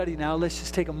Now, let's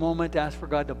just take a moment to ask for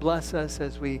God to bless us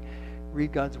as we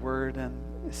read God's word and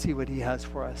see what he has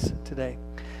for us today.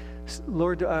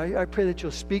 Lord, I pray that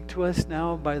you'll speak to us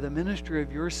now by the ministry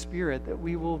of your Spirit, that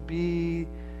we will be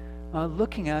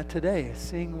looking at today,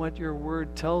 seeing what your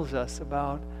word tells us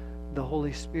about the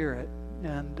Holy Spirit.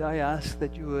 And I ask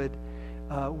that you would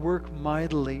work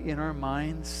mightily in our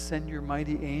minds, send your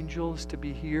mighty angels to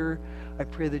be here. I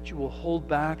pray that you will hold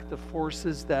back the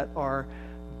forces that are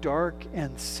dark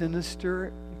and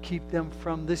sinister, keep them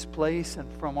from this place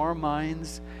and from our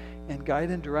minds, and guide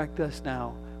and direct us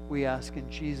now, we ask in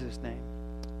Jesus' name.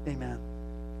 Amen.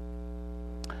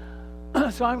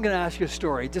 So I'm going to ask you a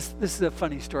story. This is a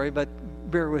funny story, but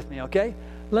bear with me, okay?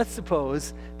 Let's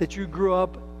suppose that you grew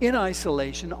up in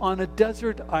isolation on a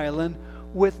desert island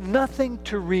with nothing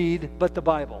to read but the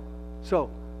Bible. So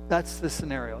that's the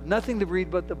scenario. Nothing to read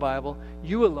but the Bible,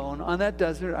 you alone on that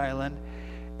desert island.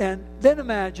 And then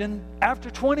imagine, after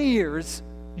 20 years,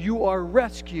 you are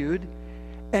rescued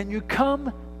and you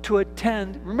come to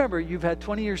attend. Remember, you've had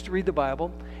 20 years to read the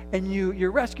Bible, and you're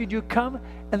rescued. You come,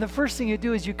 and the first thing you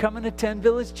do is you come and attend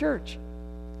Village Church.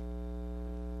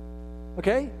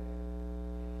 Okay?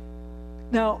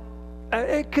 Now,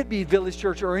 it could be Village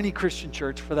Church or any Christian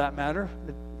church for that matter.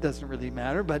 It doesn't really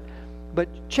matter. But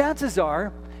chances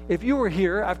are, if you were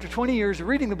here after 20 years of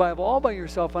reading the Bible all by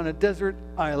yourself on a desert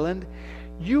island,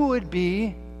 you would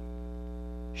be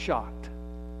shocked.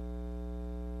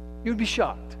 You would be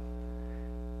shocked.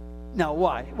 Now,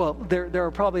 why? Well, there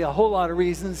are probably a whole lot of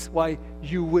reasons why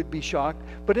you would be shocked.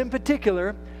 But in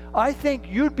particular, I think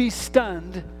you'd be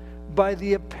stunned by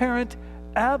the apparent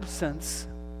absence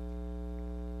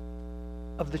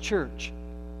of the church,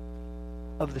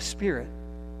 of the Spirit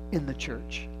in the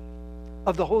church,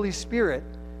 of the Holy Spirit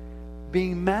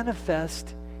being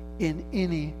manifest in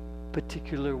any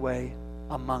particular way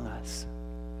among us.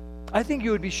 I think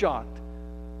you would be shocked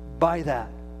by that.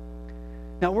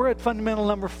 Now, we're at fundamental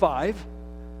number 5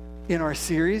 in our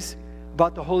series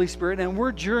about the Holy Spirit, and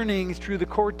we're journeying through the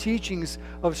core teachings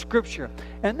of Scripture.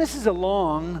 And this is a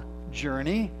long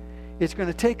journey. It's going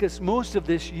to take us most of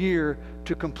this year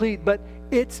to complete, but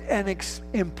it's an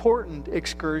important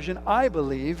excursion, I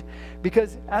believe,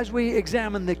 because as we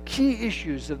examine the key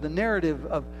issues of the narrative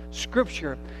of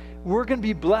Scripture, we're going to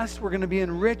be blessed, we're going to be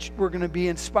enriched, we're going to be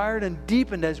inspired and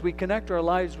deepened as we connect our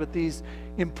lives with these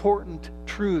important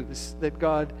truths that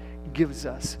God gives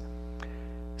us.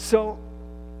 So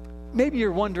maybe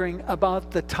you're wondering about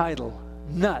the title,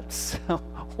 Nuts.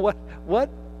 What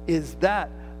is that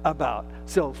about?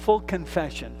 So full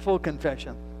confession.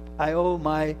 I owe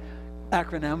my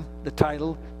acronym, the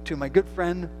title, to my good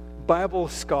friend, Bible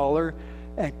scholar,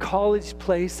 and college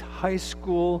place, high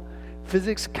school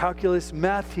physics, calculus,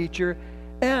 math teacher,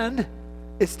 and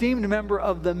esteemed member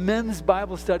of the men's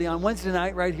Bible study on Wednesday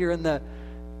night right here in the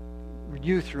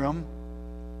youth room,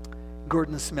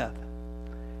 Gordon Smith,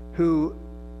 who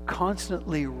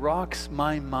constantly rocks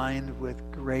my mind with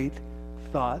great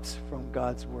thoughts from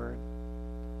God's Word.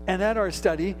 And at our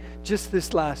study, just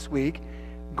this last week,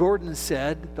 Gordon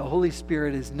said the Holy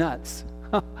Spirit is nuts.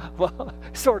 Well,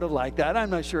 sort of like that. I'm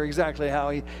not sure exactly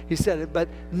how he said it, but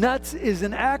NUTS is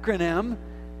an acronym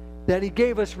that he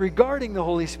gave us regarding the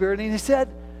Holy Spirit, and he said,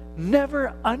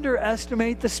 never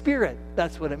underestimate the Spirit.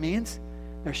 That's what it means.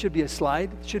 There should be a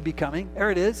slide. It should be coming.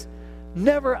 There it is.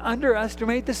 Never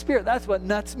underestimate the Spirit. That's what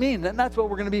NUTS mean, and that's what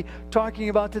we're going to be talking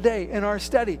about today in our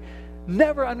study.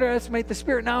 Never underestimate the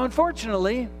Spirit. Now,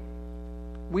 unfortunately,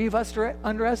 we've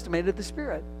underestimated the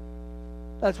Spirit.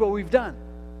 That's what we've done.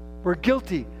 We're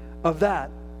guilty of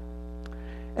that.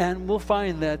 And we'll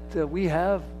find that we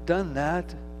have done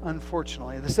that,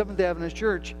 unfortunately. The Seventh-day Adventist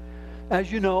Church,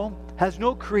 as you know, has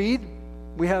no creed.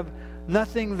 We have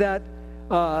nothing that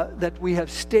we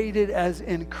have stated as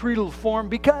in creedal form,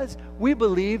 because we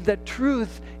believe that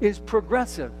truth is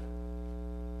progressive.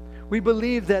 We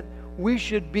believe that we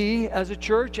should be, as a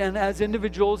church and as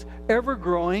individuals, ever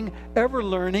growing, ever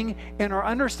learning in our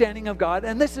understanding of God.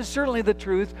 And this is certainly the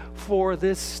truth for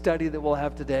this study that we'll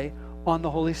have today on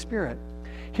the Holy Spirit.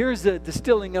 Here's the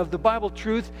distilling of the Bible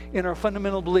truth in our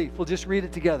fundamental belief. We'll just read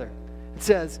it together. It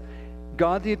says,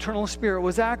 God the eternal Spirit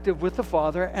was active with the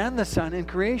Father and the Son in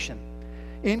creation,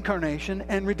 incarnation,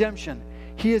 and redemption.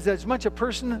 He is as much a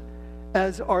person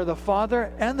as are the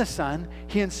Father and the Son.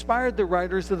 He inspired the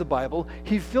writers of the Bible.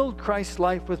 He filled Christ's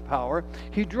life with power.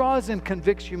 He draws and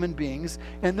convicts human beings,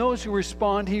 and those who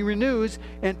respond, he renews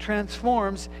and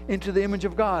transforms into the image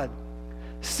of God.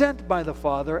 Sent by the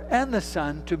Father and the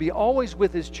Son to be always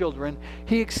with his children,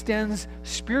 he extends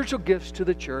spiritual gifts to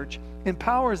the church,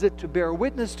 empowers it to bear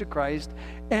witness to Christ,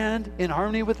 and, in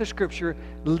harmony with the Scripture,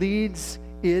 leads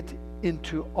it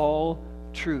into all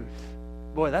truth.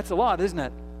 Boy, that's a lot, isn't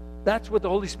it? That's what the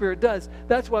Holy Spirit does.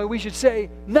 That's why we should say,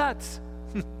 nuts.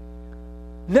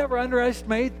 Never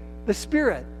underestimate the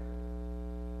Spirit.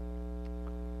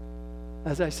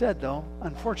 As I said, though,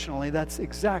 unfortunately, that's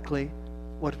exactly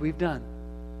what we've done.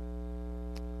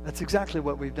 That's exactly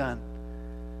what we've done.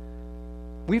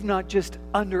 We've not just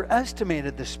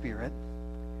underestimated the Spirit,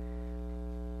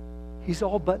 He's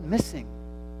all but missing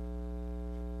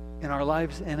in our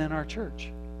lives and in our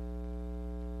church.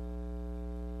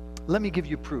 Let me give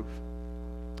you proof.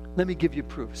 Let me give you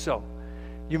proof. So,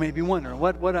 you may be wondering,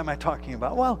 what am I talking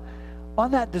about? Well,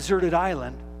 on that deserted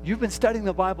island, you've been studying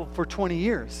the Bible for 20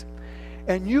 years,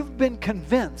 and you've been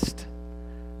convinced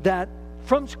that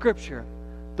from Scripture,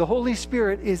 the Holy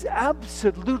Spirit is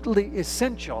absolutely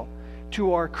essential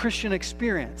to our Christian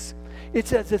experience.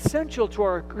 It's as essential to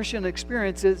our Christian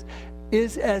experiences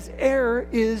is as air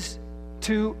is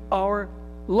to our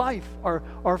life,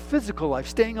 our physical life,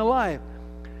 staying alive.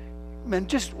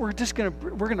 And we're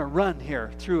gonna run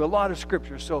here through a lot of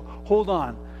scriptures. So hold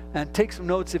on and take some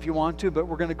notes if you want to. But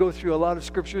we're going to go through a lot of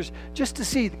scriptures just to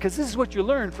see, because this is what you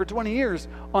learned for 20 years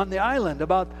on the island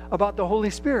about the Holy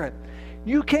Spirit.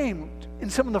 You came in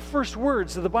some of the first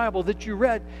words of the Bible that you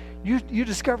read. You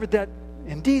discovered that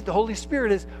indeed the Holy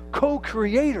Spirit is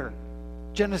co-creator.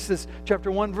 Genesis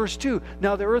chapter 1, verse 2.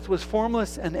 Now the earth was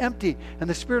formless and empty, and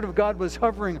the Spirit of God was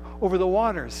hovering over the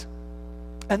waters.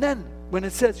 And then when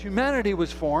it says humanity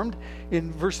was formed,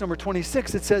 in verse number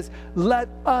 26, it says, let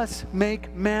us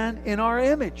make man in our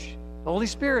image. The Holy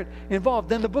Spirit involved.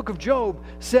 Then the book of Job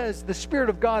says, the Spirit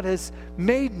of God has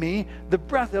made me. The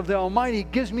breath of the Almighty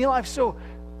gives me life. So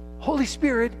Holy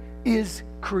Spirit is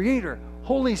creator.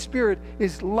 Holy Spirit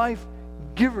is life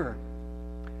giver.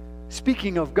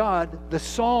 Speaking of God, the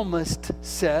psalmist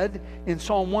said in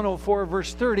Psalm 104,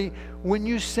 verse 30, when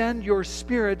you send your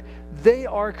Spirit, they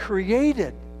are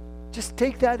created. Just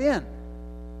take that in.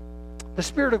 The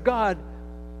Spirit of God,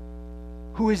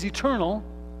 who is eternal,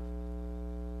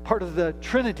 part of the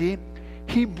Trinity,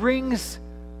 He brings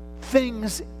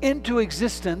things into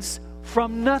existence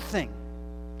from nothing.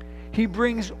 He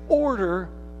brings order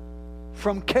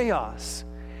from chaos.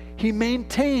 He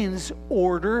maintains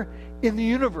order in the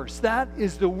universe. That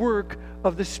is the work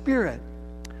of the Spirit.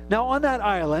 Now, on that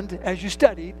island, as you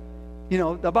studied,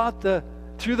 through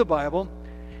the Bible,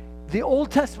 the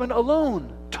Old Testament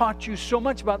alone taught you so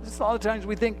much about this. A lot of times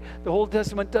we think the Old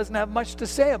Testament doesn't have much to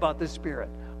say about the Spirit.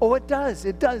 Oh, it does.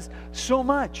 It does so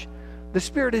much. The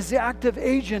Spirit is the active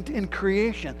agent in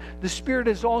creation. The Spirit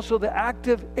is also the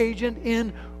active agent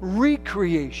in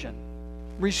recreation,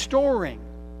 restoring.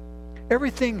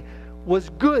 Everything was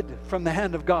good from the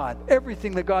hand of God.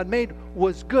 Everything that God made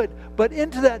was good. But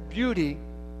into that beauty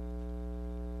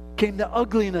came the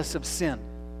ugliness of sin.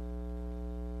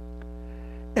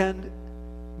 And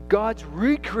God's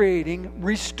recreating,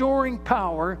 restoring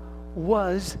power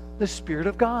was the Spirit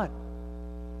of God.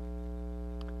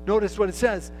 Notice what it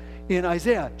says in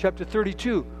Isaiah chapter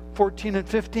 32, 14 and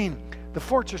 15. The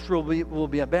fortress will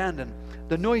be abandoned.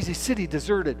 The noisy city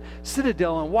deserted.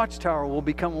 Citadel and watchtower will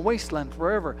become a wasteland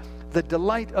forever. The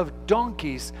delight of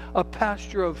donkeys, a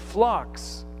pasture of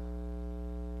flocks.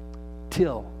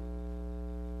 Till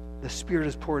the Spirit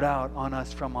is poured out on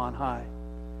us from on high.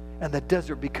 And the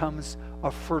desert becomes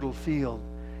a fertile field.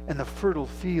 And the fertile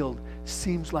field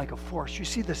seems like a forest. You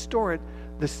see, the Spirit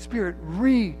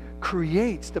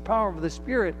recreates. The power of the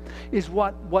Spirit is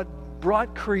what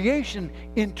brought creation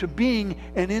into being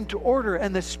and into order.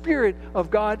 And the Spirit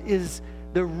of God is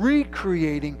the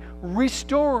recreating,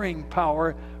 restoring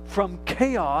power from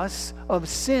chaos of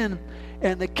sin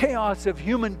and the chaos of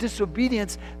human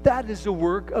disobedience. That is the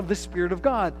work of the Spirit of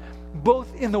God,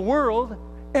 both in the world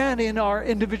and in our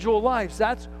individual lives.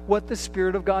 That's what the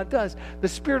Spirit of God does. The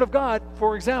Spirit of God,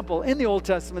 for example, in the Old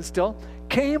Testament still,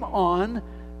 came on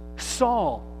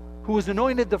Saul, who was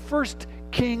anointed the first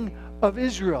king of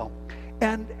Israel.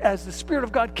 And as the Spirit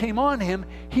of God came on him,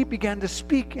 he began to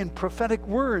speak in prophetic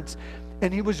words.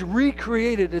 And he was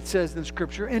recreated, it says in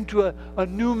Scripture, into a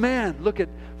new man. Look at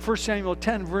 1 Samuel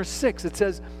 10, verse 6. It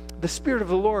says, the Spirit of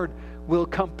the Lord will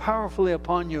come powerfully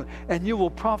upon you, and you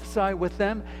will prophesy with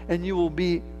them, and you will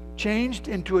be changed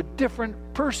into a different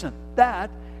person. That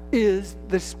is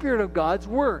the Spirit of God's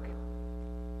work.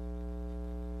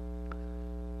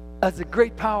 As a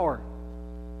great power,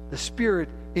 the Spirit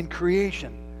in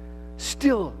creation,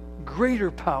 still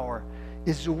greater power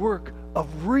is the work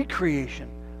of recreation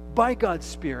by God's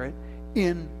Spirit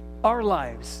in our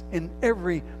lives, in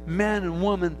every man and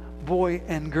woman, boy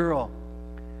and girl,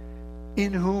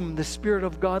 in whom the Spirit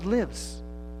of God lives.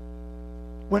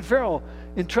 When Pharaoh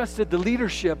entrusted the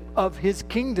leadership of his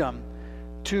kingdom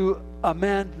to a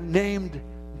man named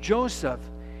Joseph,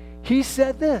 he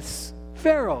said this.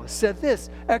 Pharaoh said this,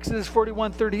 Exodus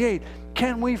 41:38.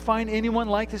 Can we find anyone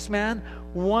like this man?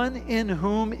 One in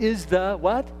whom is the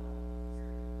what?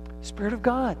 Spirit of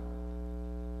God.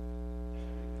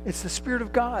 It's the Spirit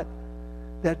of God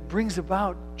that brings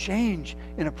about change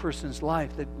in a person's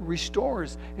life, that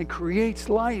restores and creates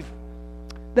life.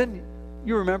 Then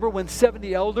you remember when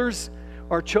 70 elders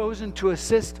are chosen to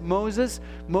assist Moses.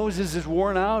 Moses is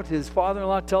worn out. His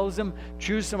father-in-law tells him,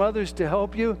 choose some others to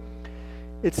help you.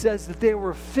 It says that they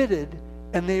were fitted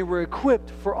and they were equipped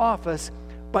for office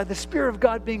by the Spirit of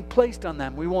God being placed on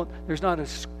them. There's not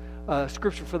a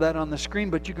scripture for that on the screen,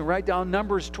 but you can write down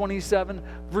Numbers 27,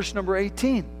 verse number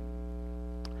 18.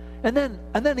 And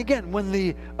then again, when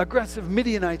the aggressive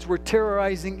Midianites were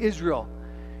terrorizing Israel,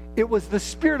 it was the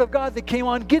Spirit of God that came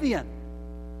on Gideon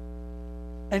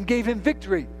and gave him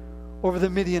victory over the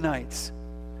Midianites.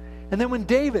 And then when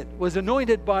David was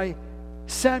anointed by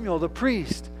Samuel the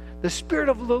priest, the Spirit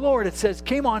of the Lord, it says,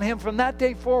 came on him from that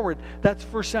day forward. That's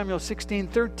 1 Samuel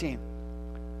 16:13.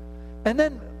 And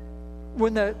then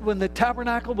when the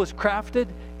tabernacle was crafted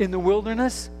in the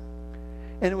wilderness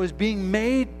and it was being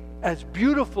made as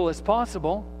beautiful as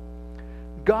possible,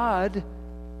 God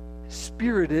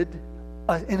spirited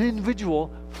an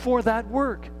individual for that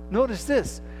work. Notice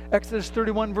this, Exodus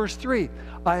 31 verse 3.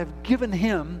 I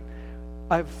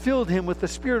have filled him with the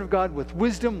Spirit of God, with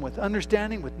wisdom, with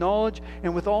understanding, with knowledge,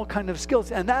 and with all kind of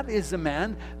skills. And that is the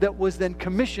man that was then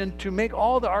commissioned to make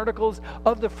all the articles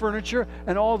of the furniture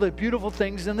and all the beautiful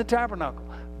things in the tabernacle.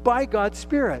 By God's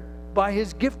Spirit, by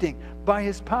his gifting, by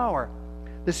his power.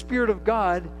 The Spirit of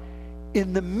God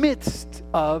in the midst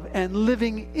of and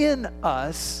living in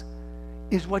us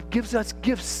is what gives us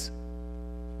gifts.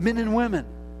 Men and women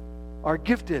are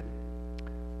gifted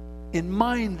in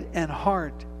mind and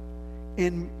heart,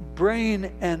 in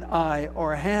brain and eye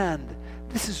or hand.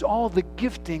 This is all the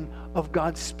gifting of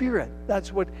God's Spirit.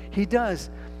 That's what he does.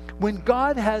 When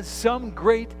God has some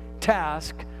great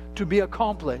task to be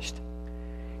accomplished,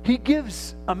 he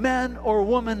gives a man or a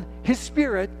woman his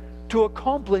Spirit to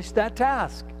accomplish that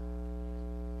task.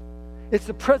 It's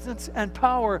the presence and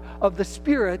power of the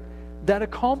Spirit that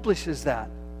accomplishes that.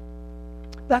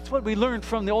 That's what we learned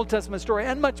from the Old Testament story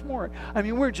and much more. I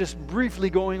mean, we're just briefly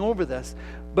going over this,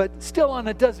 but still on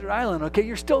a desert island, okay?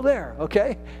 You're still there,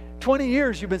 okay? 20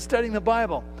 years you've been studying the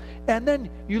Bible. And then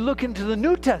you look into the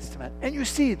New Testament and you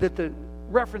see that the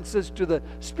references to the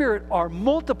Spirit are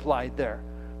multiplied there.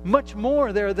 Much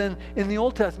more there than in the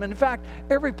Old Testament. In fact,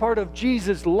 every part of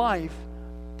Jesus' life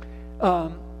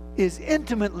is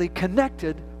intimately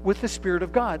connected with the Spirit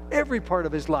of God. Every part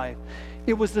of his life.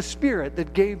 It was the Spirit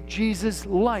that gave Jesus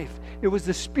life. It was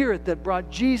the Spirit that brought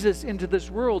Jesus into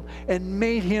this world and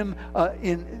made him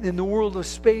in the world of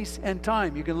space and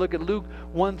time. You can look at Luke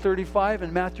 1:35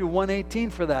 and Matthew 1:18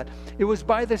 for that. It was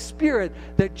by the Spirit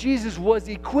that Jesus was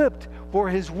equipped for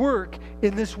his work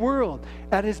in this world.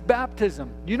 At his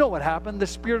baptism, you know what happened? The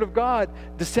Spirit of God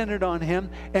descended on him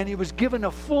and he was given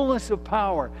a fullness of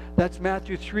power. That's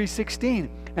Matthew 3:16.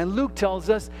 And Luke tells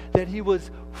us that he was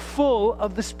full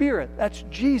of the Spirit. That's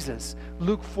Jesus.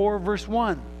 Luke 4 verse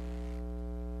 1.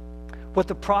 What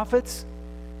the prophets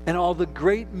and all the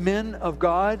great men of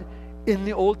God in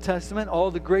the Old Testament,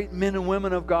 all the great men and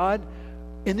women of God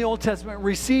in the Old Testament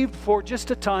received for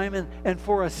just a time and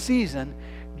for a season,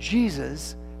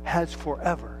 Jesus has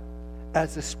forever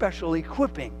as a special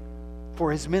equipping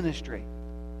for his ministry.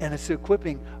 And it's the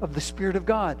equipping of the Spirit of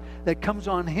God that comes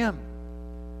on him.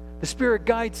 The Spirit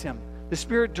guides him. The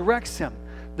Spirit directs him.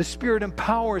 The Spirit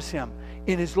empowers him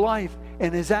in his life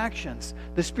and his actions.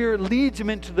 The Spirit leads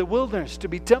him into the wilderness to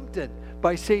be tempted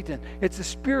by Satan. It's the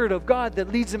Spirit of God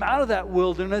that leads him out of that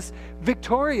wilderness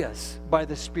victorious by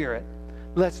the Spirit.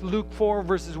 That's Luke 4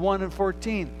 verses 1 and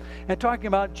 14. And talking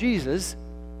about Jesus,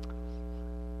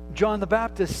 John the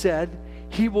Baptist said,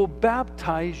 he will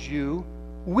baptize you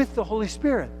with the Holy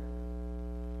Spirit.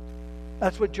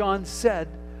 That's what John said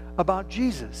about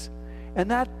Jesus.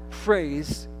 And that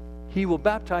phrase, he will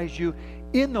baptize you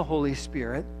in the Holy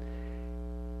Spirit,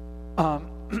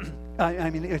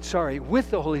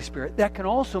 with the Holy Spirit, that can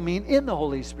also mean in the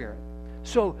Holy Spirit.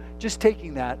 So just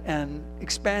taking that and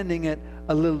expanding it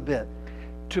a little bit.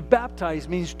 To baptize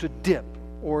means to dip,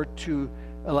 or to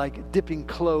like dipping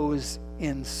clothes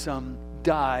in some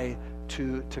dye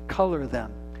to color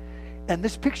them. And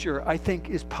this picture, I think,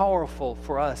 is powerful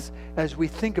for us as we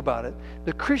think about it.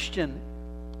 The Christian,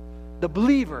 the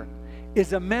believer,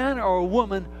 is a man or a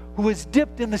woman who is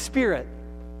dipped in the Spirit.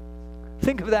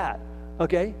 Think of that,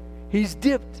 okay? He's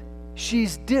dipped,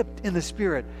 she's dipped in the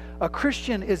Spirit. A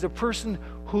Christian is a person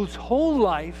whose whole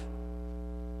life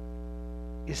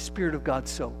is Spirit of God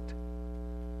soaked.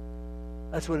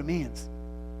 That's what it means.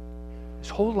 His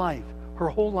whole life, her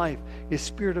whole life is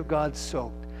Spirit of God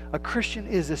soaked. A Christian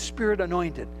is a Spirit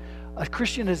anointed. A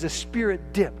Christian is a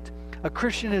Spirit dipped. A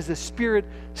Christian is a Spirit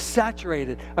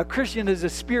saturated. A Christian is a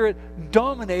Spirit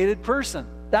dominated person.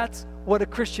 That's what a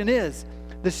Christian is.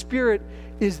 The Spirit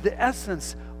is the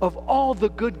essence of all the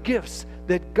good gifts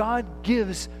that God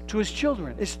gives to His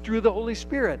children. It's through the Holy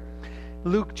Spirit.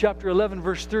 Luke chapter 11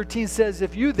 verse 13 says,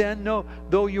 if you then,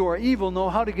 though you are evil, know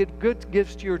how to give good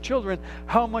gifts to your children,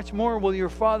 how much more will your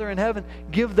Father in heaven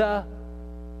give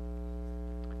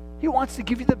He wants to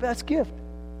give you the best gift.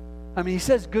 I mean, He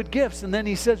says good gifts, and then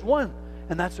He says one,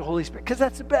 and that's the Holy Spirit, because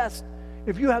that's the best.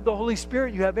 If you have the Holy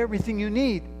Spirit, you have everything you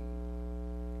need.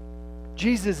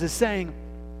 Jesus is saying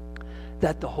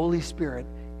that the Holy Spirit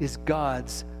is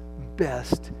God's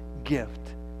best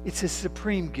gift. It's His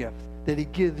supreme gift that He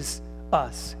gives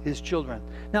us, His children.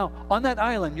 Now, on that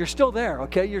island, you're still there,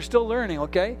 okay? You're still learning,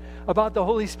 okay, about the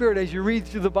Holy Spirit as you read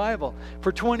through the Bible.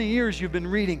 For 20 years you've been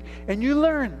reading, and you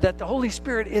learn that the Holy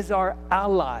Spirit is our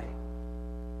ally.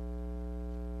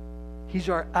 He's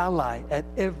our ally at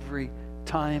every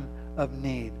time of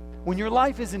need. When your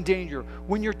life is in danger,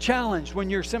 when you're challenged, when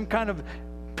you're some kind of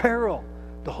peril,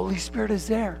 the Holy Spirit is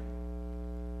there.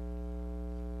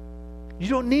 You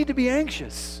don't need to be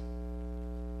anxious.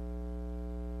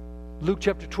 Luke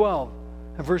chapter 12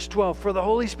 and verse 12, for the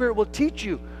Holy Spirit will teach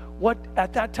you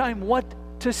at that time what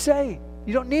to say.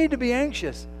 You don't need to be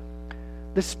anxious.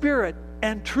 The Spirit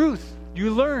and truth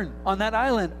you learn on that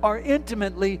island are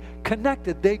intimately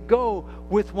connected. They go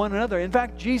with one another. In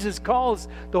fact, Jesus calls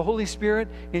the Holy Spirit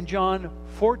in John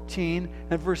 14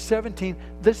 and verse 17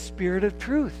 the Spirit of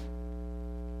truth.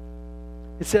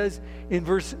 It says in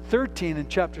verse 13 in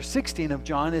chapter 16 of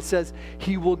John, it says,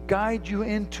 He will guide you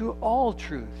into all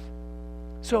truth.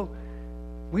 So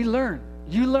you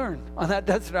learn on that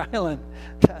desert island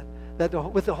that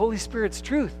with the Holy Spirit's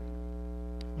truth,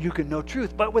 you can know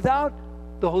truth. But without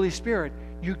the Holy Spirit,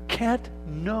 you can't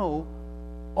know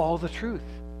all the truth,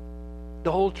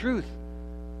 the whole truth.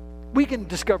 We can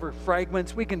discover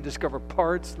fragments, we can discover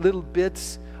parts, little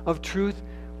bits of truth,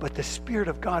 but the Spirit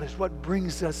of God is what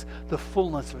brings us the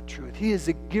fullness of truth. He is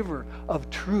a giver of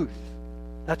truth.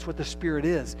 That's what the Spirit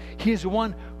is. He is the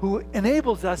one who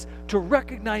enables us to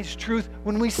recognize truth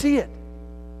when we see it.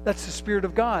 That's the Spirit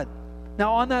of God.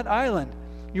 Now, on that island,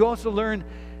 you also learn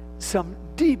some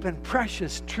deep and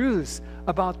precious truths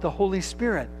about the Holy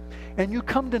Spirit. And you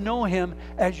come to know Him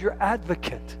as your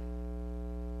advocate.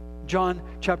 John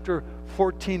chapter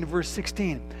 14, verse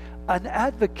 16. An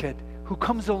advocate who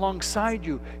comes alongside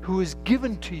you, who is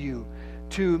given to you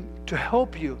to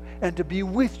help you and to be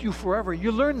with you forever.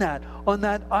 You learn that on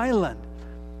that island.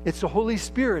 It's the Holy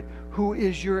Spirit who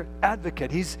is your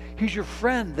advocate. He's your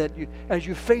friend that as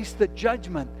you face the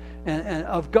judgment and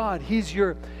of God, He's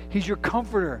your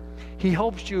comforter. He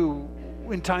helps you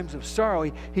in times of sorrow.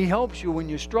 He helps you when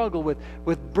you struggle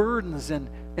with burdens and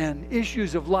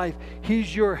issues of life.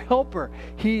 He's your helper.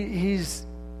 He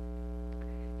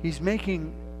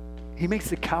makes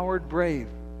the coward brave.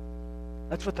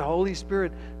 That's what the Holy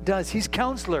Spirit does. He's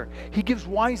counselor. He gives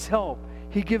wise help.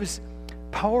 He gives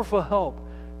powerful help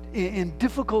in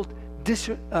difficult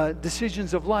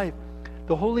decisions of life.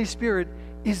 The Holy Spirit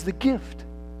is the gift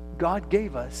God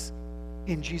gave us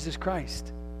in Jesus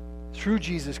Christ, through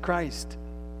Jesus Christ.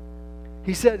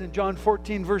 He said in John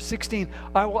 14, verse 16,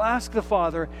 I will ask the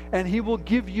Father, and He will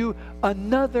give you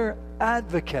another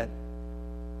advocate.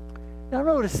 Now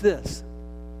notice this.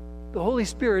 The Holy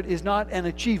Spirit is not an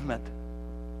achievement.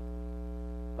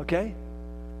 Okay?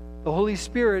 The Holy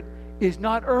Spirit is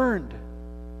not earned.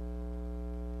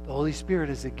 The Holy Spirit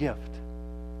is a gift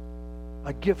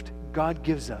God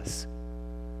gives us.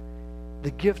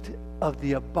 The gift of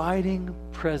the abiding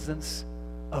presence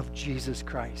of Jesus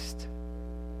Christ.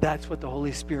 That's what the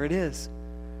Holy Spirit is.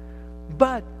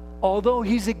 But although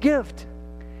He's a gift,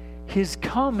 His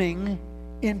coming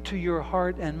into your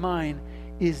heart and mind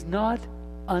is not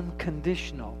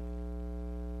unconditional.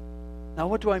 Now,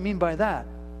 what do I mean by that?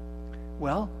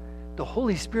 Well, the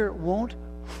Holy Spirit won't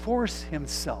force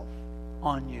Himself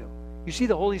on you. You see,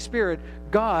 the Holy Spirit,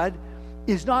 God,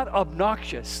 is not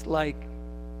obnoxious like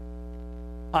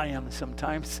I am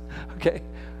sometimes, okay?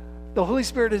 The Holy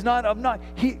Spirit is not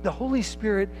obnoxious. The Holy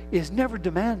Spirit is never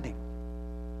demanding.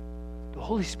 The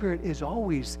Holy Spirit is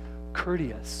always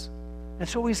courteous. And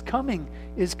so His coming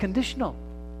is conditional.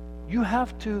 You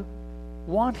have to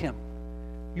want Him.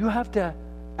 You have to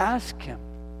ask Him.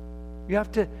 You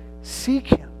have to seek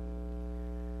Him.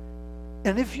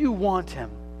 And if you want Him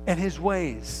and His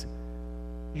ways,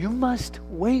 you must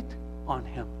wait on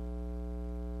Him.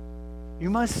 You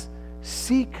must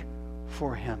seek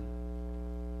for Him.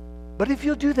 But if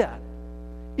you'll do that,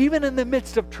 even in the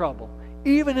midst of trouble,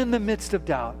 even in the midst of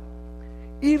doubt,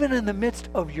 even in the midst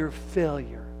of your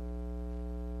failure,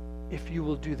 if you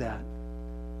will do that,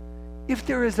 if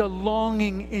there is a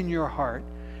longing in your heart,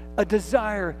 a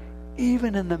desire,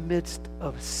 even in the midst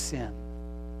of sin,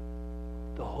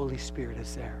 the Holy Spirit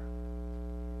is there.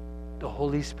 The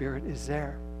Holy Spirit is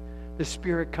there. The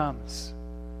Spirit comes.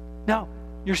 Now,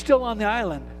 you're still on the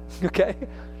island, okay?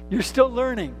 You're still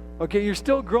learning, okay? You're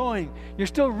still growing. You're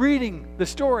still reading the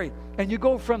story. And you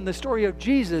go from the story of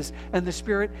Jesus and the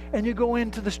Spirit, and you go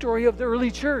into the story of the early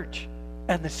church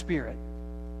and the Spirit.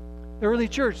 The early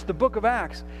church, the book of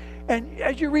Acts. And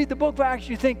as you read the book of Acts,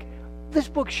 you think, this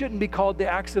book shouldn't be called the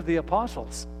Acts of the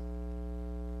Apostles.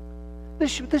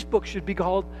 This book should be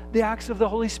called the Acts of the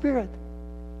Holy Spirit.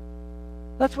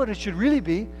 That's what it should really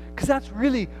be, because that's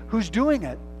really who's doing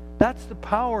it. That's the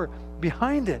power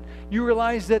behind it. You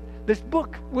realize that this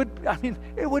book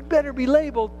it would better be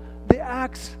labeled the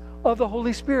Acts of the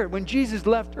Holy Spirit. When Jesus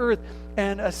left earth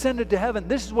and ascended to heaven,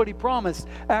 this is what He promised.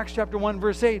 Acts chapter 1,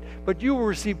 verse 8, "But you will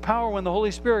receive power when the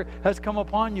Holy Spirit has come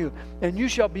upon you, and you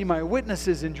shall be my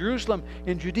witnesses in Jerusalem,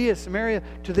 in Judea, Samaria,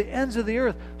 to the ends of the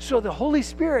earth." So the Holy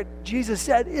Spirit, Jesus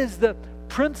said, is the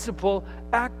principal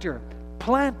actor,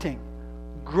 planting,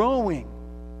 growing,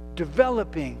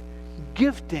 developing,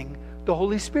 gifting the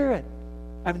Holy Spirit.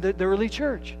 The early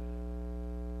church.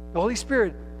 The Holy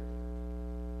Spirit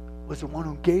was the one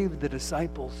who gave the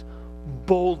disciples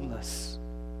boldness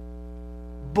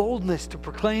to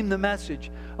proclaim the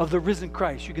message of the risen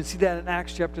Christ. You can see that in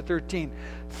Acts chapter 13.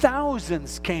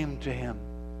 Thousands came to Him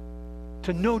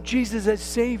to know Jesus as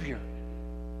Savior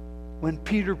when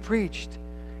Peter preached,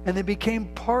 and they became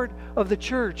part of the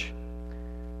church.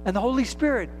 And the Holy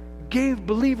Spirit gave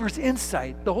believers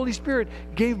insight. The Holy Spirit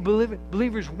gave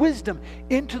believers wisdom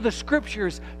into the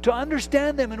Scriptures to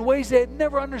understand them in ways they had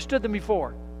never understood them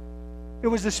before. It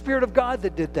was the Spirit of God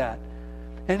that did that.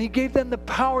 And He gave them the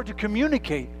power to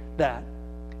communicate that.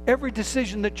 Every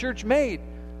decision the church made,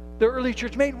 the early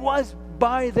church made, was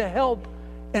by the help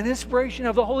and inspiration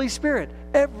of the Holy Spirit.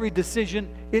 Every decision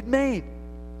it made.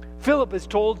 Philip is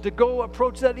told to go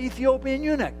approach that Ethiopian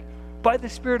eunuch by the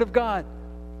Spirit of God.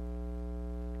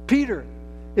 Peter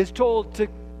is told to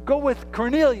go with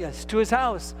Cornelius to his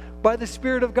house by the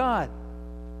Spirit of God.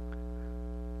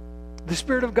 The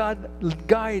Spirit of God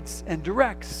guides and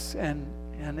directs and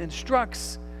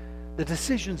instructs the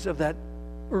decisions of that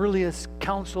earliest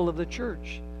council of the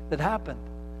church that happened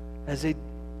as they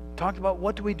talked about,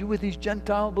 what do we do with these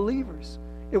Gentile believers?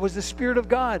 It was the Spirit of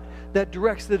God that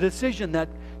directs the decision that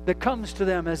comes to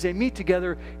them as they meet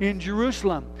together in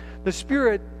Jerusalem. The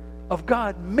Spirit of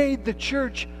God made the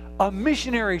church a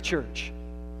missionary church.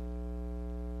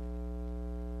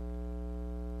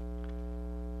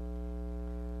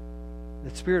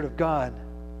 The Spirit of God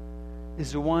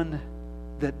is the one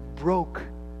that broke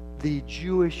the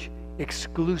Jewish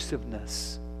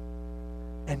exclusiveness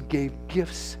and gave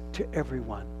gifts to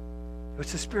everyone. It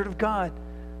was the Spirit of God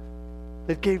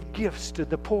that gave gifts to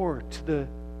the poor, to the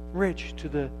rich, to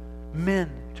the men,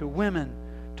 to women,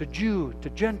 to Jew, to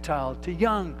Gentile, to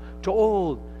young, to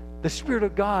old. The Spirit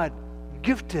of God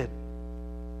gifted.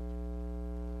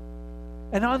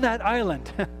 And on that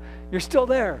island, you're still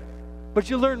there,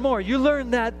 but you learn more. You learn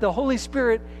that the Holy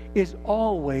Spirit is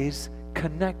always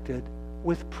connected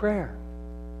with prayer.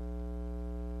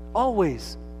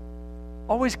 Always.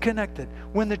 Always connected.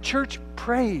 When the church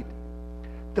prayed,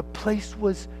 the place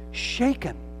was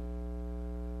shaken.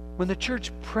 When the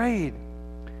church prayed,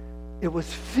 it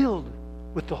was filled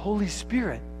with the Holy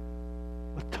Spirit,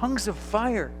 with tongues of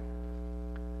fire.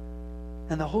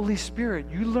 And the Holy Spirit,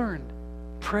 you learned,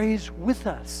 prays with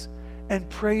us and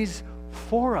prays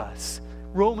for us.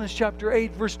 Romans chapter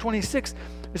 8, verse 26,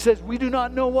 it says, we do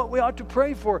not know what we ought to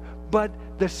pray for, but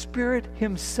the Spirit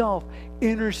Himself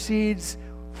intercedes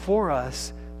for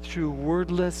us through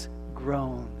wordless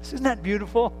groans. Isn't that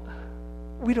beautiful?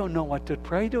 We don't know what to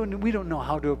pray. We don't know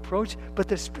how to approach, but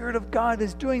the Spirit of God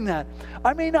is doing that.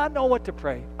 I may not know what to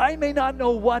pray. I may not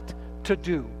know what to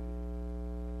do.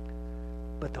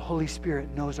 But the Holy Spirit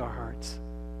knows our hearts.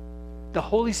 The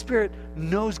Holy Spirit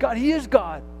knows God. He is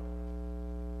God.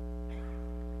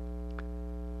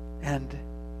 And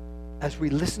as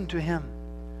we listen to Him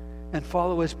and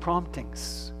follow His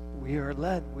promptings, we are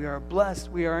led, we are blessed,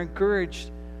 we are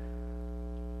encouraged.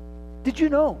 Did you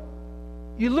know?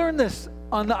 You learn this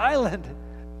on the island,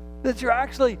 that you're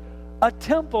actually a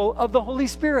temple of the Holy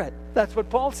Spirit. That's what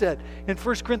Paul said in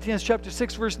 1 Corinthians chapter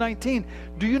 6, verse 19.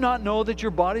 Do you not know that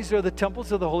your bodies are the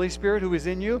temples of the Holy Spirit who is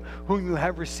in you, whom you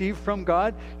have received from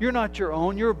God? You're not your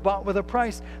own. You're bought with a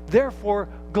price. Therefore,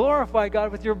 glorify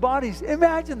God with your bodies.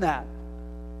 Imagine that.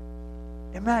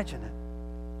 Imagine it.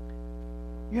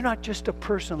 You're not just a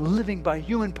person living by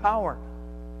human power.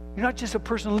 You're not just a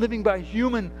person living by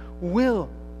human will.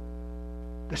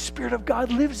 The Spirit of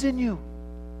God lives in you,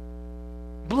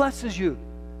 blesses you,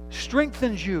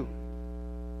 strengthens you.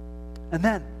 And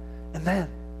then,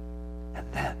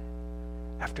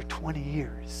 after 20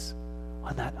 years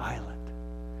on that island,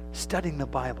 studying the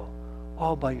Bible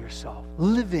all by yourself,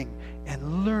 living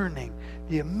and learning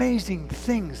the amazing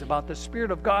things about the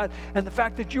Spirit of God and the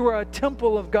fact that you are a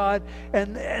temple of God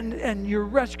and you're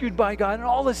rescued by God, and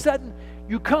all of a sudden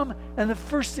you come and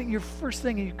your first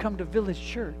thing you come to Village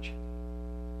Church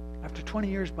after 20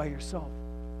 years by yourself,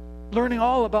 learning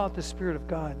all about the Spirit of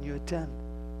God, and you attend.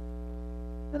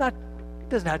 And it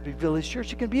doesn't have to be Village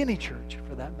Church. It can be any church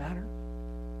for that matter.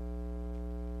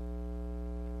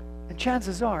 And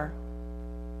chances are,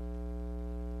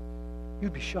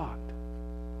 you'd be shocked.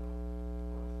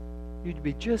 You'd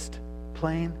be just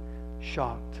plain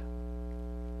shocked.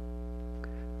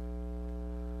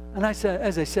 And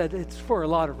as I said, it's for a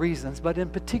lot of reasons, but in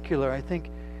particular, I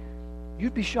think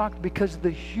you'd be shocked because of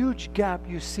the huge gap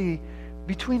you see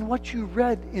between what you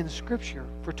read in Scripture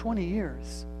for 20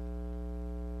 years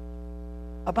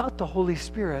about the Holy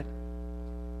Spirit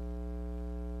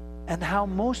and how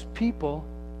most people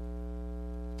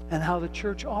and how the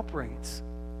church operates.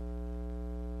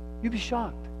 You'd be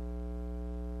shocked.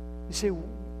 You say,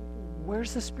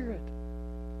 where's the Spirit?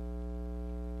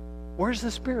 Where's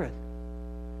the Spirit?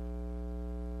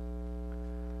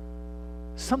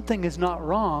 Something is not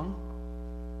wrong.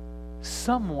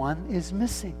 Someone is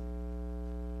missing.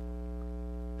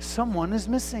 Someone is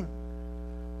missing.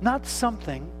 Not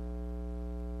something.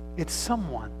 It's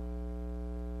someone.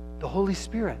 The Holy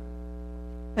Spirit.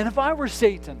 And if I were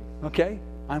Satan, okay,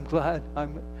 I'm glad.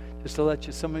 Just to let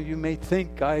you, some of you may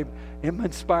think I am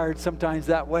inspired sometimes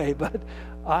that way, but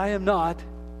I am not.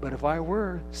 But if I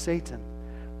were Satan,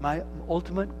 my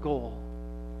ultimate goal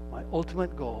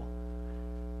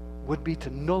would be to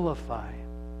nullify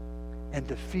and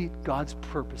defeat God's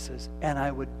purposes. And I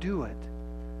would do it.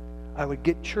 I would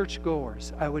get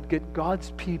churchgoers. I would get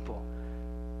God's people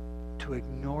to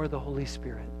ignore the Holy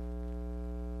Spirit.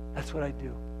 That's what I'd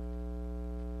do.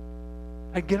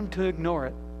 I'd get them to ignore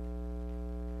it.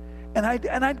 And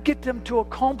I'd get them to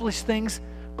accomplish things,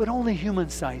 but only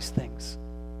human-sized things.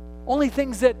 Only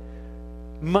things that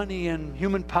money and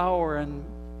human power and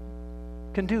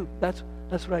can do. That's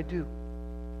what I do.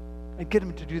 I get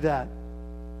them to do that.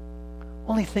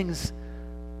 Only things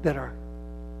that are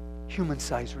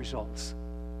human-sized results.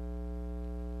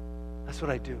 That's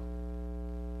what I do.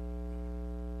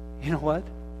 You know what?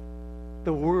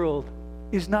 The world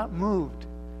is not moved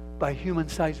by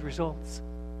human-sized results.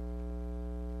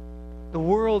 The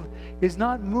world is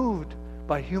not moved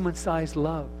by human-sized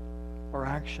love or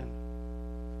action.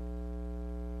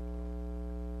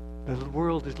 The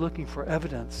world is looking for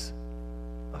evidence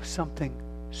of something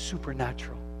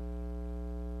supernatural.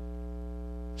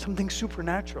 Something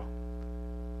supernatural.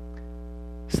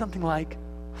 Something like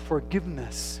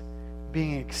forgiveness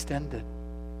being extended.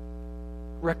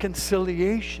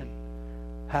 Reconciliation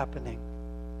happening.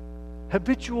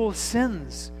 Habitual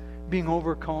sins being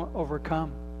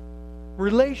overcome.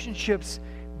 Relationships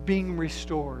being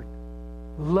restored.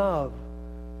 Love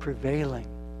prevailing.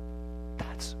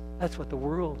 That's what the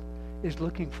world is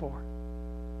looking for.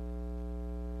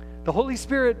 The Holy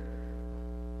Spirit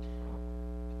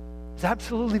is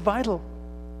absolutely vital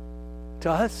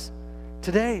to us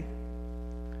today.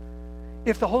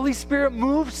 If the Holy Spirit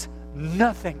moves,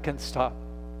 nothing can stop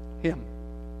Him.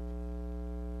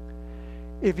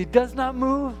 If He does not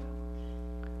move,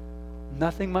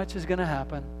 nothing much is going to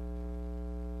happen.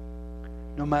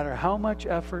 No matter how much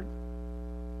effort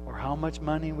or how much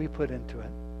money we put into it,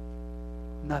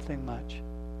 nothing much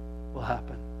will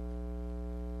happen.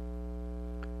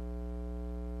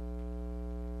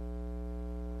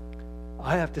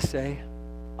 I have to say,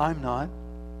 I'm not,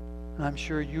 and I'm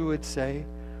sure you would say,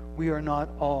 we are not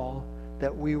all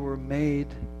that we were made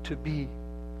to be.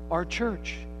 Our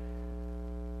church,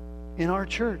 in our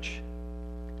church,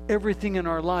 everything in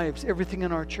our lives, everything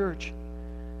in our church,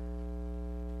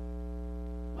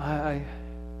 I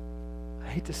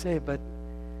hate to say it, but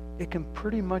it can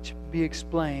pretty much be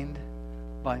explained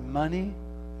by money,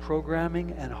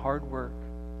 programming, and hard work.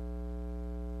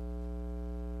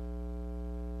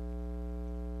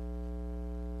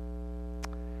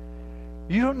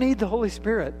 You don't need the Holy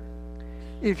Spirit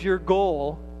if your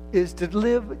goal is to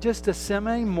live just a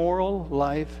semi-moral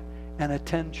life and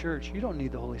attend church, you don't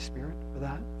need the Holy Spirit for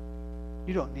that.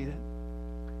 You don't need it.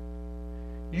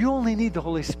 You only need the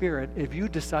Holy Spirit if you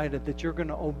decided that you're going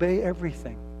to obey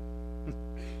everything.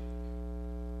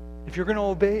 If you're going to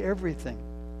obey everything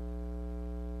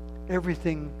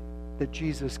that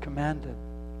Jesus commanded,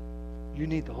 you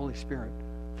need the Holy Spirit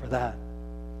for that.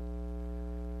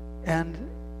 And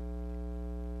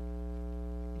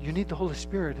you need the Holy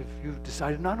Spirit if you've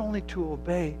decided not only to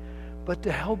obey, but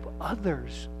to help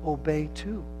others obey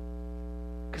too.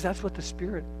 Because that's what the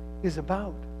Spirit is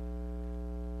about.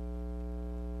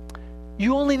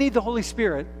 You only need the Holy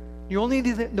Spirit. You only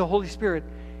need the Holy Spirit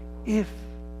if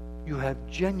you have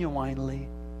genuinely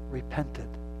repented.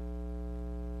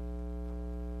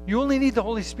 You only need the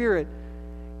Holy Spirit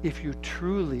if you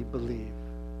truly believe.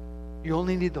 You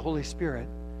only need the Holy Spirit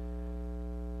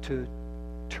to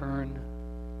turn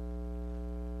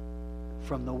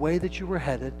from the way that you were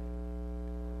headed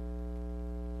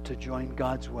to join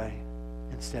God's way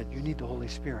instead. You need the Holy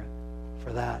Spirit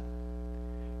for that.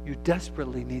 You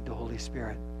desperately need the Holy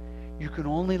Spirit. You can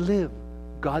only live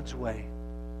God's way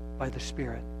by the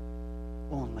Spirit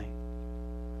only.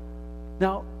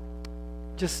 Now,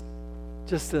 just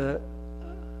a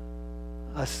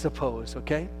suppose,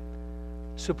 okay?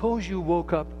 Suppose you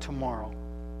woke up tomorrow.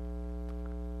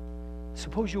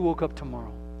 Suppose you woke up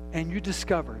tomorrow and you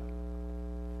discovered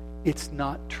it's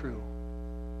not true,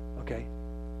 okay?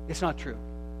 It's not true.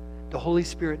 The Holy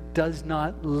Spirit does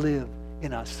not live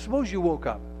in us. Suppose you woke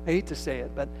up. I hate to say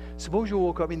it, but suppose you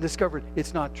woke up and discovered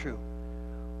it's not true.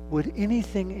 Would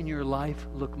anything in your life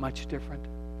look much different?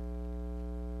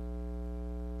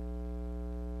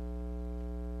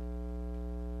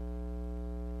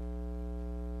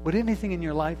 Would anything in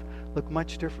your life look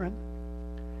much different?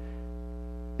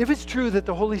 If it's true that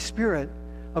the Holy Spirit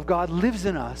of God lives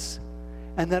in us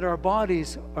and that our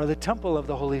bodies are the temple of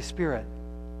the Holy Spirit,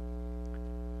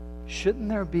 shouldn't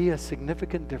there be a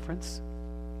significant difference?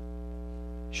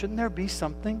 Shouldn't there be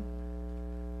something?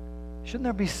 Shouldn't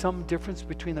there be some difference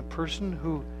between the person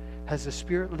who has the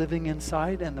Spirit living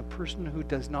inside and the person who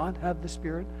does not have the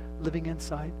Spirit living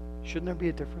inside? Shouldn't there be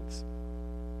a difference?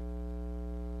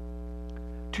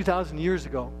 2,000 years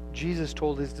ago, Jesus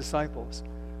told his disciples,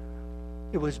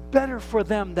 it was better for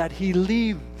them that he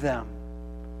leave them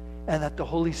and that the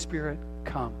Holy Spirit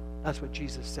come. That's what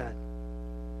Jesus said.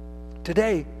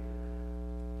 Today,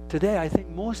 I think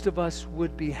most of us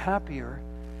would be happier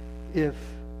if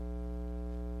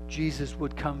Jesus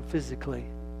would come physically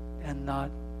and not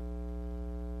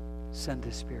send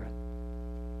his Spirit.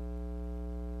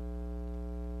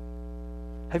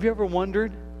 Have you ever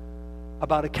wondered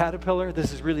about a caterpillar?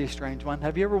 This is really a strange one.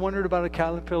 Have you ever wondered about a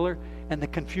caterpillar and the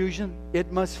confusion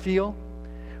it must feel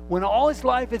when all its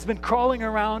life it's been crawling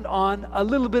around on a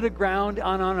little bit of ground,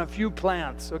 on a few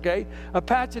plants, okay? A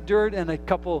patch of dirt and a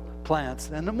couple plants.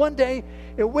 And then one day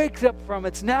it wakes up from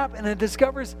its nap and it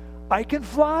discovers, I can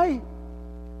fly.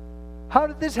 How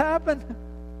did this happen?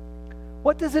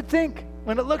 What does it think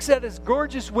when it looks at its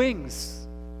gorgeous wings?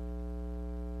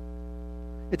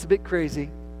 It's a bit crazy.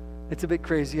 It's a bit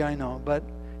crazy, I know. But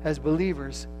as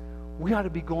believers, we ought to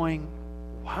be going,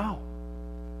 wow,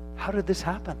 how did this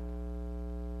happen?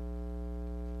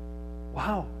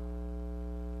 Wow.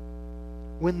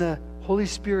 When the Holy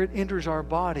Spirit enters our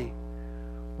body,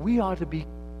 we ought to be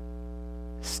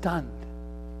stunned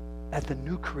at the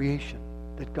new creation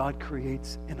that God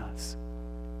creates in us.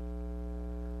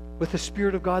 With the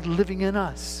Spirit of God living in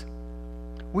us,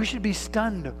 we should be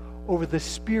stunned over the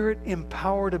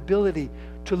Spirit-empowered ability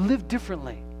to live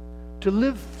differently, to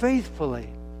live faithfully.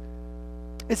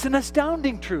 It's an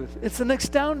astounding truth. It's an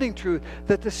astounding truth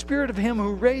that the Spirit of Him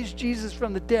who raised Jesus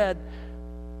from the dead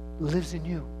lives in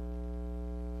you,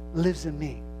 lives in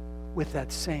me with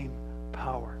that same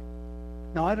power.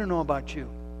 Now, I don't know about you.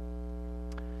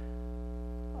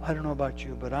 I don't know about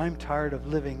you, but I'm tired of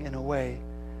living in a way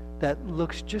that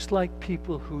looks just like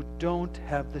people who don't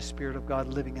have the Spirit of God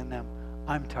living in them.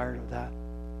 I'm tired of that.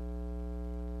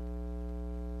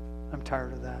 I'm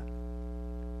tired of that.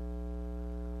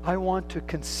 I want to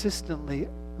consistently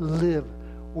live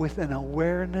with an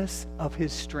awareness of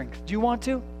His strength. Do you want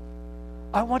to?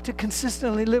 I want to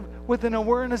consistently live with an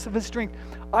awareness of His strength.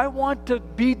 I want to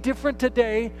be different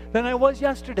today than I was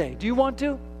yesterday. Do you want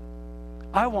to?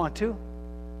 I want to.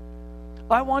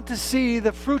 I want to see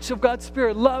the fruits of God's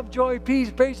Spirit: love, joy, peace,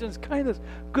 patience, kindness,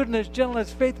 goodness,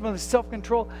 gentleness, faithfulness,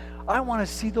 self-control. I want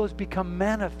to see those become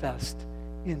manifest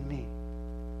in me.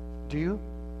 Do you?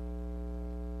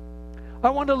 I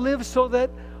want to live so that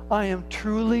I am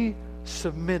truly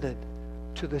submitted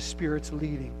to the Spirit's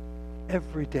leading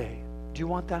every day Do you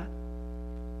want that?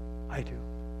 I do.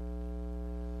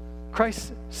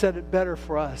 Christ said it better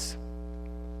for us.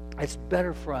 It's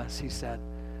better for us, he said,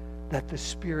 that the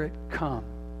Spirit come.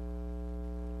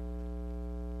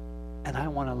 And I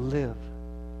want to live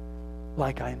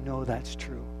like I know that's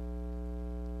true.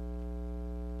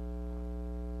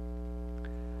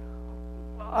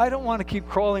 I don't want to keep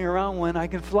crawling around when I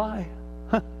can fly.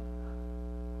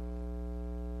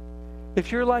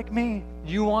 If you're like me,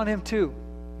 you want him too.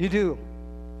 You do.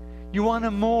 You want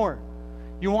him more.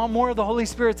 You want more of the Holy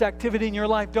Spirit's activity in your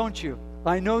life, don't you?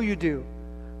 I know you do.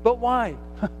 But why?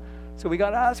 So we got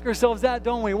to ask ourselves that,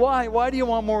 don't we? Why? Why do you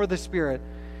want more of the Spirit?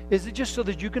 Is it just so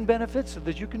that you can benefit, so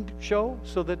that you can show,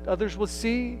 so that others will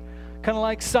see? Kind of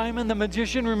like Simon the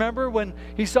magician, remember? When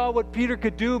he saw what Peter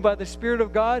could do by the Spirit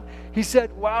of God, he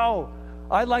said, wow,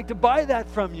 I'd like to buy that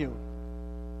from you.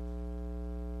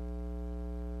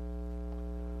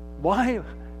 Why?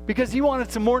 Because he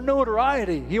wanted some more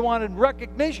notoriety. He wanted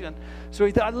recognition. So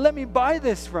he thought, let me buy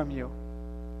this from you.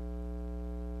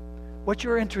 What's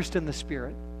your interest in the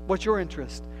Spirit? What's your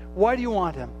interest? Why do you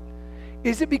want him?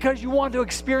 Is it because you want to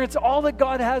experience all that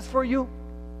God has for you?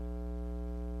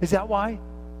 Is that why?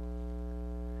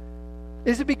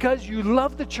 Is it because you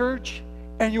love the church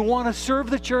and you want to serve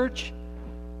the church?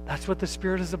 That's what the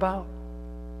Spirit is about.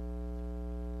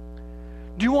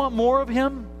 Do you want more of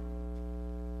him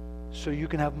so you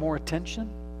can have more attention?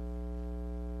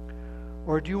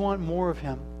 Or do you want more of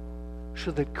him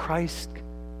so that Christ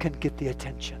can get the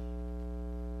attention?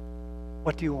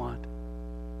 What do you want?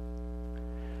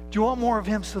 Do you want more of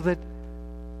him so that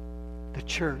the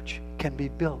church can be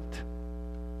built,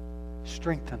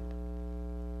 strengthened,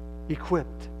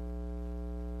 equipped?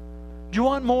 Do you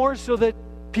want more so that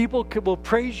people will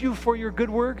praise you for your good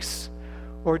works?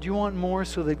 Or do you want more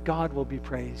so that God will be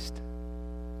praised?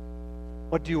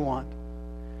 What do you want?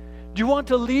 Do you want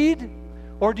to lead,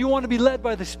 or do you want to be led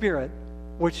by the Spirit?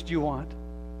 Which do you want?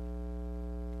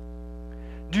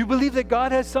 Do you believe that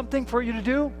God has something for you to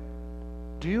do?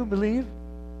 Do you believe?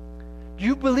 Do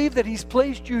you believe that he's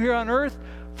placed you here on earth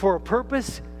for a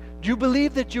purpose? Do you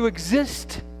believe that you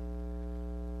exist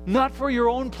not for your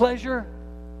own pleasure,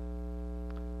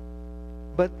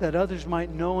 but that others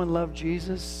might know and love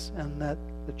Jesus, and that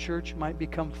the church might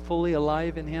become fully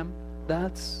alive in him?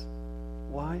 That's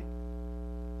why.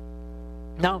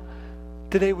 Now,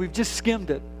 today we've just skimmed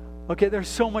it. Okay, there's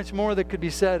so much more that could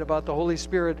be said about the Holy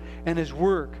Spirit and his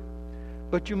work.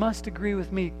 But you must agree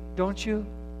with me, don't you?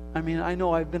 I mean, I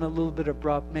know I've been a little bit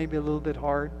abrupt, maybe a little bit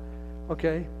hard,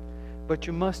 okay? But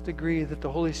you must agree that the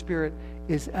Holy Spirit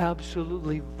is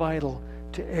absolutely vital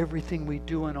to everything we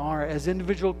do and are as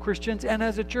individual Christians and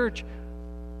as a church.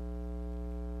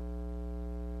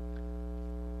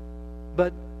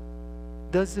 But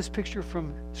does this picture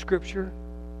from Scripture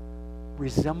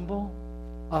resemble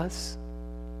us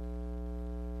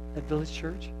at Village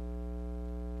Church?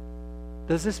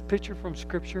 Does this picture from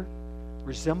Scripture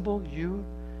resemble you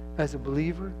as a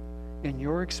believer in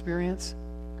your experience?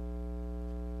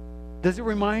 Does it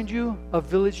remind you of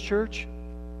Village Church?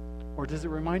 Or does it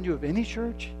remind you of any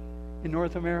church in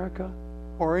North America?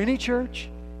 Or any church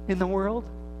in the world?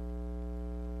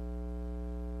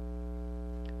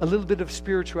 A little bit of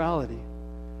spirituality.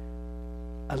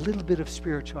 A little bit of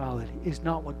spirituality is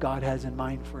not what God has in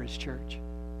mind for his church.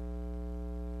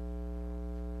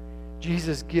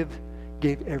 Jesus gave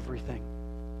everything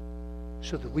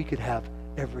so that we could have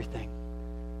everything.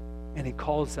 And he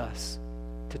calls us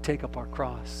to take up our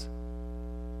cross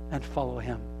and follow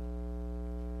him.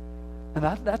 And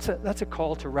that's a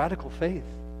call to radical faith,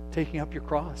 taking up your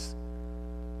cross.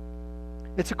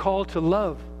 It's a call to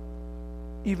love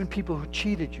even people who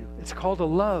cheated you. It's a call to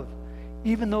love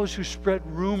even those who spread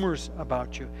rumors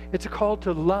about you. It's a call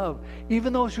to love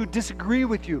even those who disagree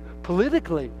with you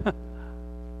politically,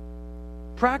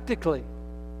 practically,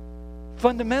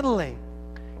 fundamentally.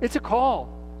 It's a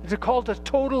call. It's a call to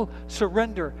total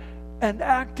surrender, an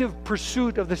active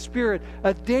pursuit of the Spirit,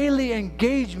 a daily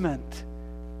engagement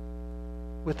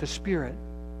with the Spirit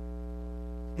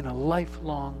in a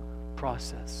lifelong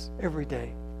process, every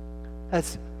day.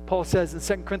 As Paul says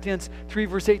in 2 Corinthians 3,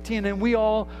 verse 18, and we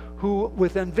all who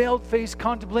with unveiled face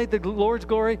contemplate the Lord's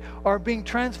glory are being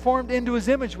transformed into his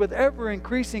image with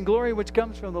ever-increasing glory which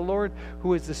comes from the Lord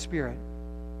who is the Spirit.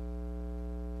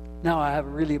 Now I have a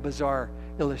really bizarre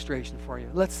illustration for you.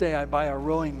 Let's say I buy a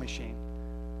rowing machine,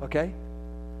 okay?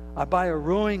 I buy a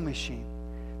rowing machine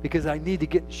because I need to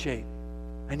get in shape.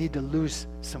 I need to lose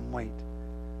some weight.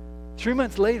 3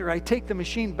 months later, I take the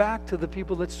machine back to the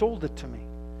people that sold it to me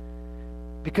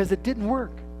because it didn't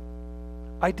work.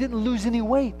 I didn't lose any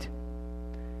weight.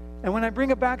 And when I bring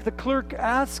it back, the clerk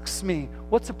asks me,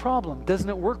 what's the problem? Doesn't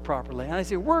it work properly? And I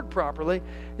say, work properly?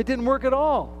 It didn't work at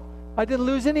all. I didn't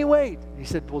lose any weight. He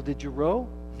said, well, did you row?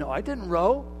 No, I didn't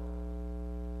row.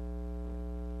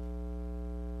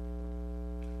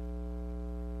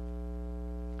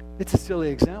 It's a silly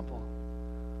example,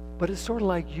 but it's sort of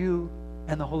like you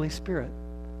and the Holy Spirit.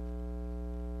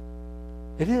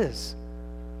 It is.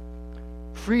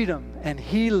 Freedom and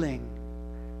healing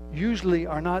usually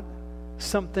are not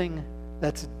something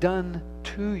that's done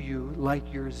to you like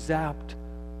you're zapped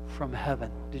from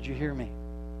heaven. Did you hear me?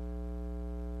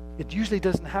 It usually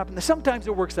doesn't happen. Sometimes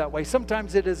it works that way.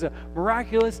 Sometimes it is a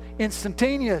miraculous,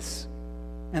 instantaneous,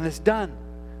 and it's done.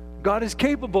 God is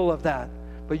capable of that.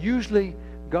 But usually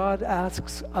God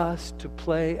asks us to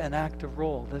play an active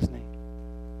role, doesn't he?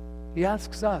 He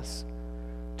asks us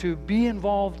to be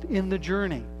involved in the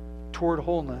journey toward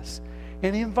wholeness.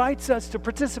 And he invites us to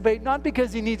participate, not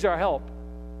because he needs our help.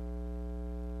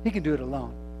 He can do it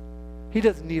alone. He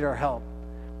doesn't need our help,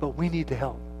 but we need to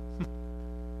help.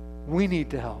 We need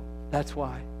to help. That's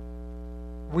why.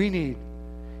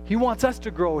 He wants us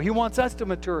to grow. He wants us to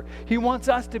mature. He wants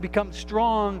us to become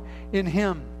strong in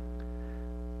him.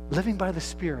 Living by the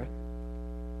Spirit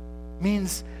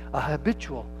means a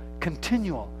habitual,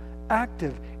 continual,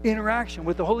 active interaction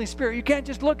with the Holy Spirit. You can't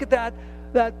just look at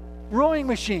that rowing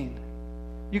machine.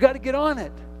 You got to get on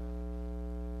it.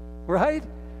 Right?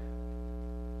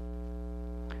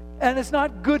 And it's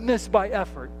not goodness by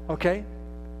effort, okay?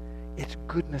 It's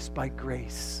goodness by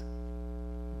grace.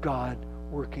 God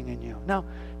working in you. Now,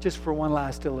 just for one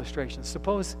last illustration,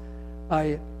 suppose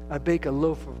I bake a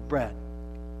loaf of bread.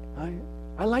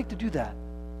 I like to do that.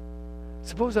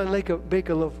 Suppose I bake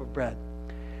a loaf of bread.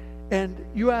 And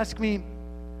you ask me,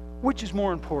 which is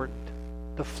more important,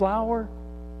 the flour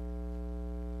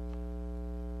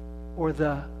or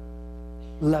the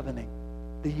leavening,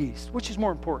 the yeast? Which is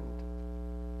more important?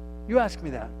 You ask me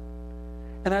that.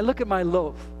 And I look at my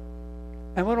loaf,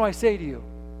 and what do I say to you?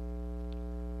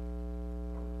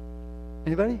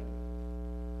 Anybody?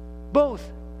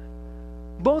 Both.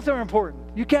 Both are important.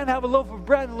 You can't have a loaf of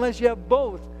bread unless you have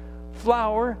both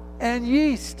flour and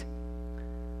yeast.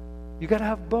 You got to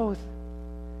have both.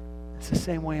 It's the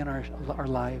same way in our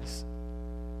lives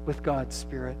with God's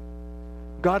Spirit.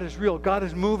 God is real. God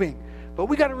is moving. But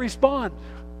we got to respond.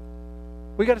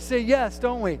 We got to say yes,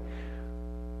 don't we?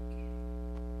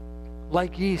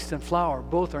 Like yeast and flour,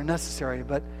 both are necessary,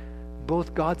 but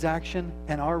both God's action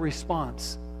and our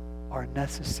response are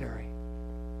necessary.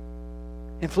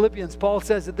 In Philippians, Paul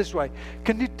says it this way: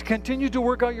 continue to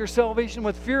work out your salvation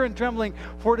with fear and trembling,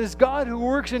 for it is God who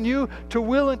works in you to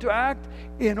will and to act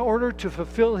in order to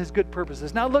fulfill his good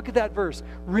purposes. Now look at that verse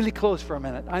really close for a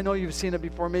minute. I know you've seen it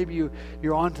before. Maybe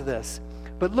you're onto this.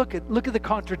 But look at the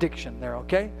contradiction there,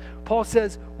 okay? Paul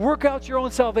says, work out your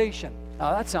own salvation.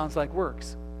 Now that sounds like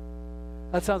works.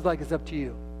 That sounds like it's up to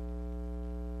you.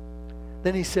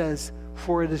 Then he says,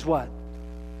 for it is what?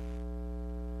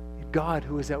 God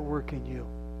who is at work in you.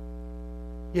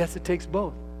 Yes, it takes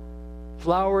both.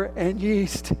 Flour and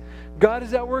yeast. God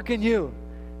is at work in you.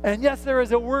 And yes, there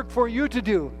is a work for you to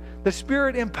do. The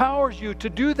Spirit empowers you to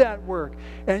do that work.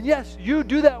 And yes, you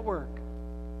do that work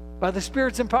by the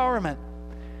Spirit's empowerment.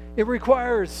 It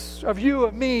requires of you,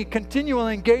 of me, continual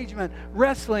engagement,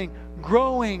 wrestling,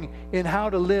 growing in how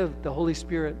to live the Holy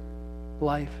Spirit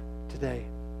life today.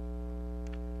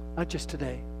 Not just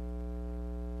today,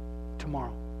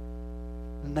 tomorrow,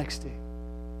 the next day,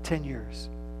 10 years,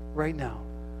 right now,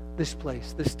 this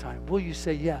place, this time. Will you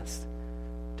say yes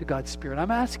to God's Spirit?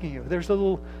 I'm asking you. There's a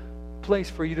little place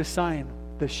for you to sign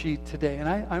the sheet today, and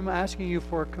I'm asking you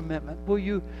for a commitment. Will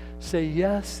you say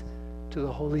yes to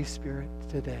the Holy Spirit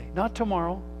today? Not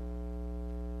tomorrow,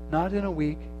 not in a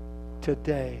week,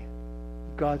 today.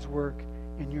 God's work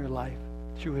in your life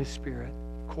through his Spirit,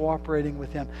 cooperating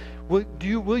with him. Will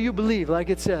you believe, like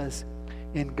it says,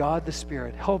 in God the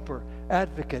Spirit, helper,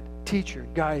 advocate, teacher,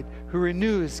 guide, who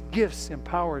renews, gifts,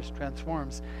 empowers,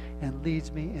 transforms, and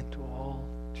leads me into all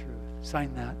truth.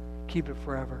 Sign that, keep it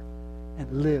forever,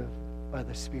 and live by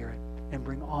the Spirit, and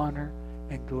bring honor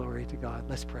and glory to God.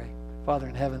 Let's pray. Father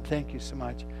in heaven, thank you so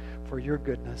much for your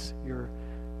goodness, your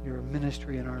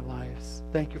ministry in our lives.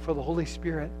 Thank you for the Holy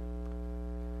Spirit.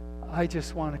 I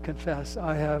just want to confess,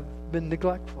 I have been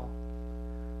neglectful.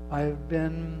 I have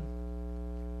been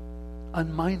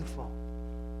unmindful.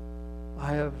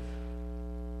 I have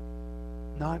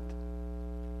not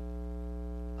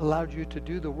allowed you to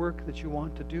do the work that you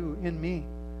want to do in me.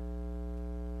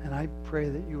 And I pray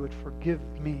that you would forgive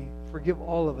me, forgive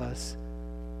all of us,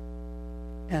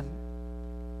 and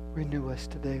renew us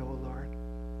today, O Lord.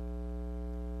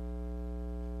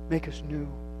 Make us new.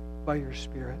 by your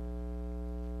Spirit.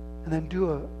 And then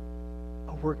do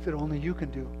a work that only you can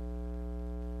do.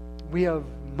 We have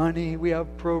money, we have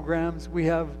programs, we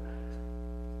have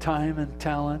time and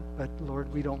talent, but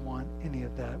Lord, we don't want any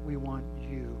of that. We want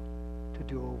you to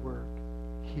do a work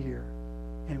here.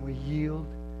 And we yield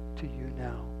to you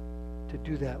now to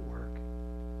do that work.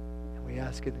 And we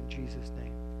ask it in Jesus' name.